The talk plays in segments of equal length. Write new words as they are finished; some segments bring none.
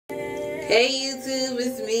Hey YouTube,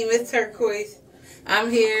 it's me, Miss Turquoise. I'm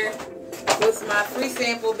here with my free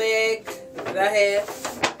sample bag that I have.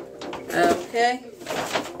 Okay.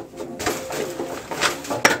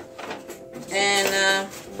 And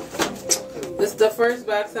this is the first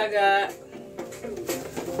box I got.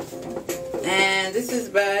 And this is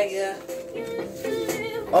by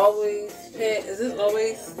Always Pad. Is this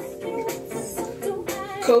Always?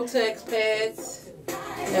 Kotex pads.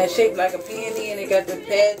 And it's shaped like a peony, and it got the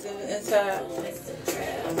pads in the inside.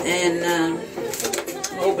 And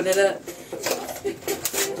open it up.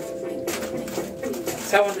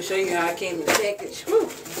 So I wanted to show you how I came with the package. Woo.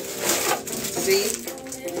 See,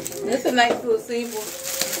 it's a nice little sample,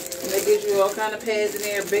 and it gives you all kind of pads in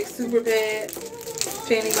there. Big super pad,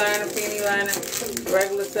 panty liner,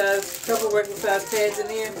 regular size, couple regular size pads in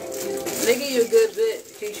there. And they give you a good bit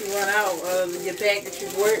in case you run out of your pack that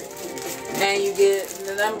you've worked. And you get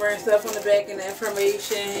the number and stuff on the back and the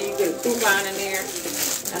information. And you get a coupon in there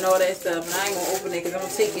and all that stuff. And I ain't gonna open it because I'm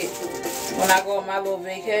gonna take it when I go on my little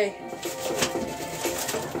vacay.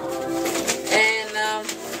 And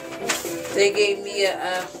they gave me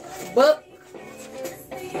a book.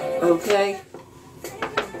 Okay.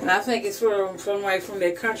 And I think it's from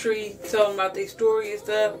their country, telling about their story and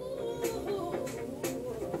stuff.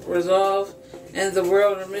 Resolve and the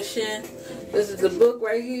World of Mission. This is the book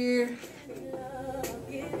right here.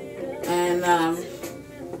 And I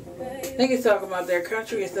think it's talking about their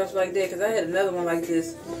country and stuff like that, because I had another one like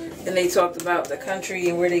this, and they talked about the country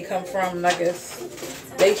and where they come from, and I guess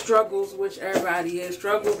they struggles, which everybody has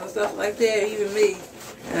struggles and stuff like that, even me.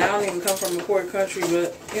 And I don't even come from a poor country,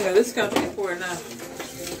 but you know, this country is poor enough,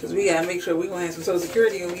 because we gotta make sure we gonna have some Social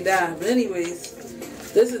Security when we die. But anyways,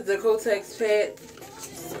 this is the Kotex pad.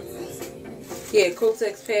 Yeah,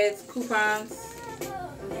 Kotex pads, coupons.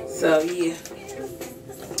 So yeah.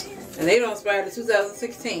 And they don't expire to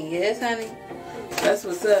 2016. Yes, honey? That's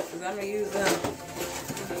what's up, because I'm going to use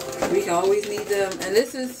them. We can always need them. And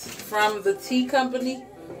this is from the tea company.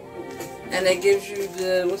 And it gives you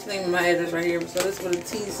the, what's the name of my address right here? So this is what the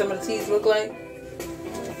teas, some of the teas look like.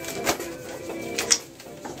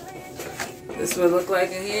 This is what it look like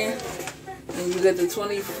in here. And you get the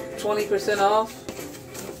 20% off.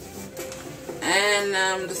 And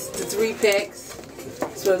the 3 packs.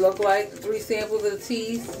 That's what it look like. The 3 samples of the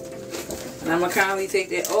teas. And I'm going to kindly take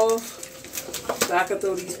that off so I can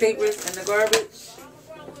throw these papers in the garbage.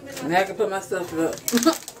 And I can put my stuff up.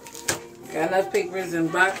 Got enough papers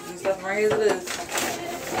and boxes and stuff right here as it is.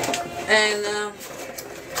 And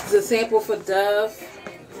the sample for Dove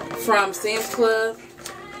from Sam's Club.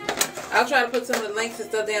 I'll try to put some of the links and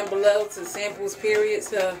stuff down below to samples, period.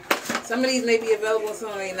 So some of these may be available,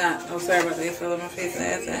 some may not. Oh, sorry about that. It fell on my face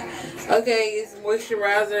and ass. Okay, it's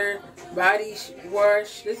moisturizer, body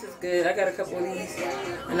wash. This is good. I got a couple of these.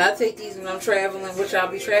 And I take these when I'm traveling, which I'll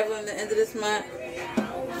be traveling at the end of this month.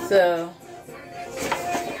 So,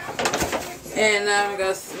 and I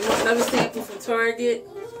got another sample from Target.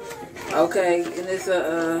 Okay, and it's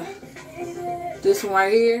this one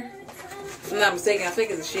right here. If I'm not mistaken, I think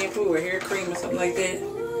it's a shampoo or hair cream or something like that.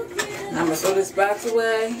 And I'm going to throw this box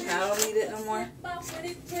away. I don't need it no more.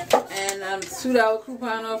 And $2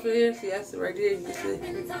 coupon off of here. See, that's it right there. You can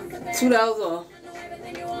see $2 off.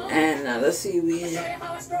 And let's see what we have.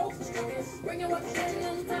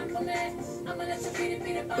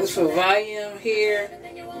 It's for volume here.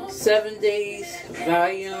 7 days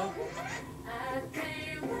volume.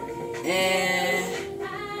 And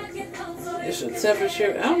it's a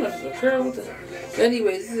temperature. I don't know if it's a curl with the. But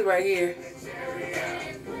anyways, this is right here.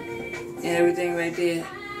 And everything right there.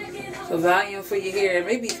 So volume for your hair.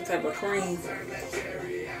 Maybe some type of cream.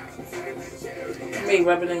 You may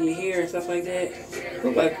rub it on your hair and stuff like that.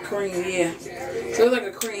 Look like a cream, yeah. So it's like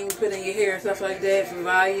a cream you put in your hair and stuff like that for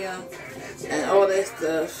volume and all that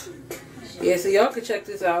stuff. Yeah, so y'all can check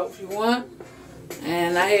this out if you want.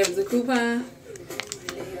 And I have the coupon.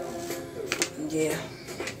 Yeah.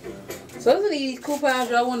 So those are these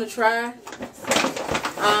coupons y'all want to try.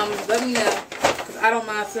 Let me know. I don't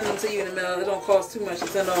mind sending them to you in the mail. It don't cost too much to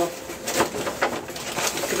send off.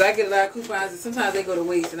 Because I get a lot of coupons and sometimes they go to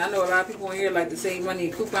waste. And I know a lot of people in here like to save money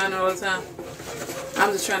and coupon all the time.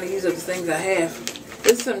 I'm just trying to use up the things I have.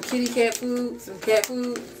 This is some kitty cat food. Some cat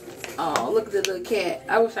food. Oh, look at the little cat.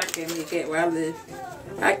 I wish I could have a cat where I live.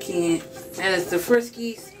 I can't. And it's the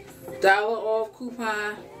Friskies $1 off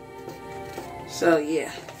coupon. So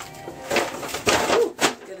yeah. Whew,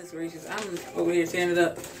 goodness gracious. I'm over here tearing it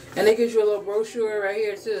up. And they give you a little brochure right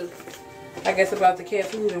here too. I guess about the cat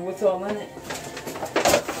food and what's all in it.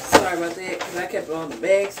 Sorry about that, because I kept all the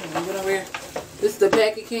bags and went over here. This is the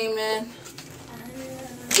pack it came in.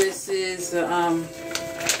 This is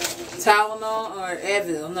Tylenol or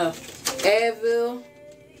Advil. No, Advil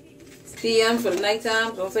PM for the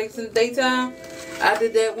nighttime. Don't take it in the daytime. I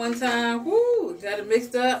did that one time. Woo, got it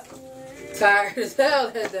mixed up. Tired as hell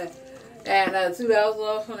that day. And $2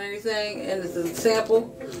 off on anything, and it's a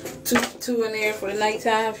sample. Two in there for the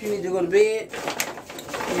nighttime if you need to go to bed.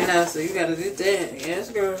 You know, so you gotta do that.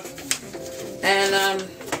 Yes, girl. And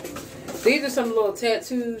these are some little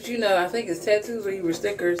tattoos. You know, I think it's tattoos or you were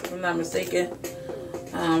stickers, if I'm not mistaken.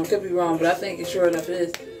 Could be wrong, but I think it sure enough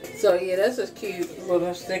is. So yeah, that's just cute.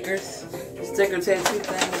 Little stickers, sticker tattoo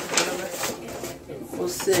thing, whatever. We'll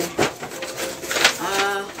see.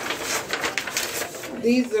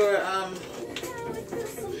 These are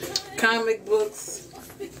comic books,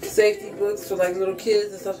 safety books for like little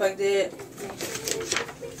kids and stuff like that.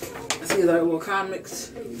 See, like little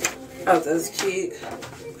comics. Oh, that's cute.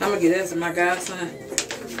 I'm gonna get that to my godson.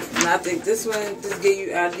 And I think this one just give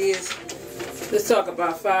you ideas. Let's talk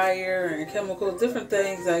about fire and chemicals, different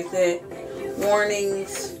things like that.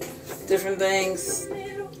 Warnings, different things.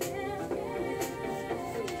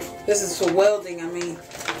 This is for welding, I mean.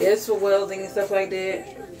 It's for welding and stuff like that.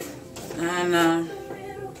 And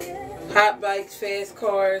hot bikes, fast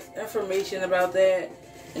cars, information about that.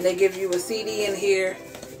 And they give you a CD in here,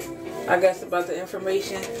 I guess, about the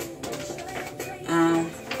information.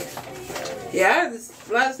 Yeah,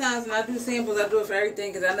 a lot of times when I do samples, I do it for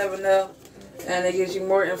everything because I never know. And it gives you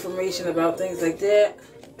more information about things like that.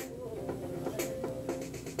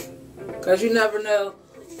 Because you never know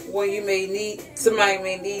when you may need, somebody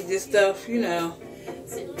may need this stuff, you know.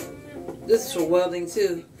 This is for welding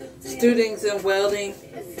too. Students in welding.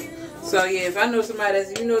 So yeah, if I know somebody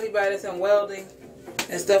that's, you know anybody that's in welding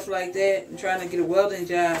and stuff like that and trying to get a welding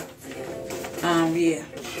job, yeah,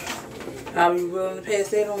 I'll be willing to pass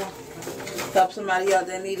that on. Help somebody out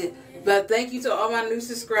that need it. But thank you to all my new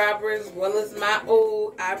subscribers, as well as my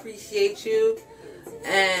old. I appreciate you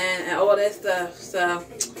and all that stuff. So,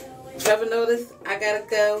 if you ever notice, I gotta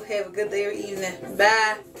go. Have a good day or evening.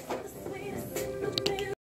 Bye.